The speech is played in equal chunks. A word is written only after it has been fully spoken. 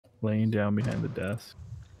laying down behind the desk.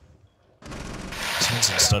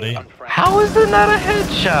 Someone's in study. How is there not a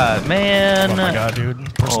headshot, man? Oh my god,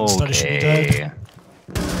 dude. Person in study should be dead.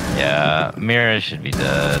 Yeah, Mira should be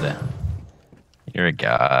dead. You're a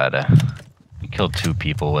god. You killed 2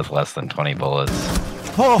 people with less than 20 bullets.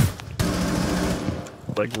 Oh!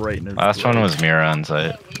 Like right in his Last one was Mira on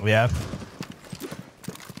site. Yeah.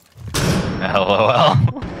 LOL.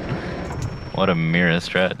 What a Mira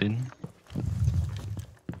strat, dude.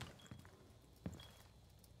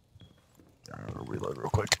 I'm gonna reload real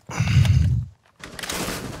quick.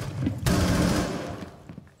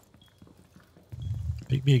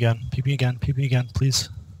 Peek me again. Peek me again. Peek me again, please.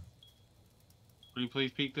 Will you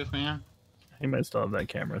please peek this man? He might still have that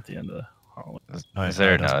camera at the end of the hallway. Is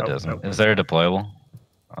there? No, it doesn't. Is there a deployable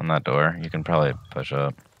on that door? You can probably push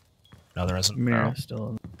up. No, there isn't. Mirror No. still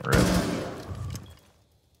in. Rip.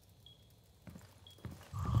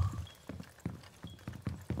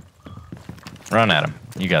 Run at him.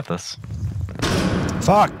 You got this.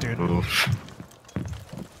 Fuck, dude. Oof.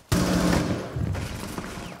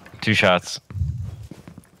 2 shots.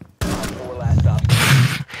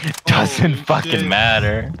 Doesn't Holy fucking shit.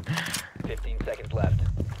 matter. 15 seconds left.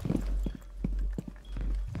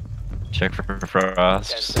 Check for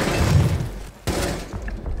frost.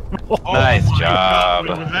 Oh Nice my job. God,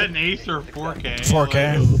 wait, was that an ace or 4K?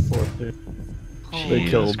 4K. It was the fourth dude. They Jesus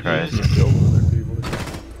killed. Christ. They killed other people.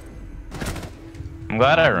 I'm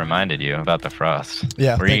glad I reminded you about the frost.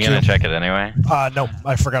 Yeah, Were you thank gonna you. check it anyway? No,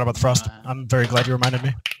 I forgot about the frost. I'm very glad you reminded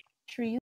me.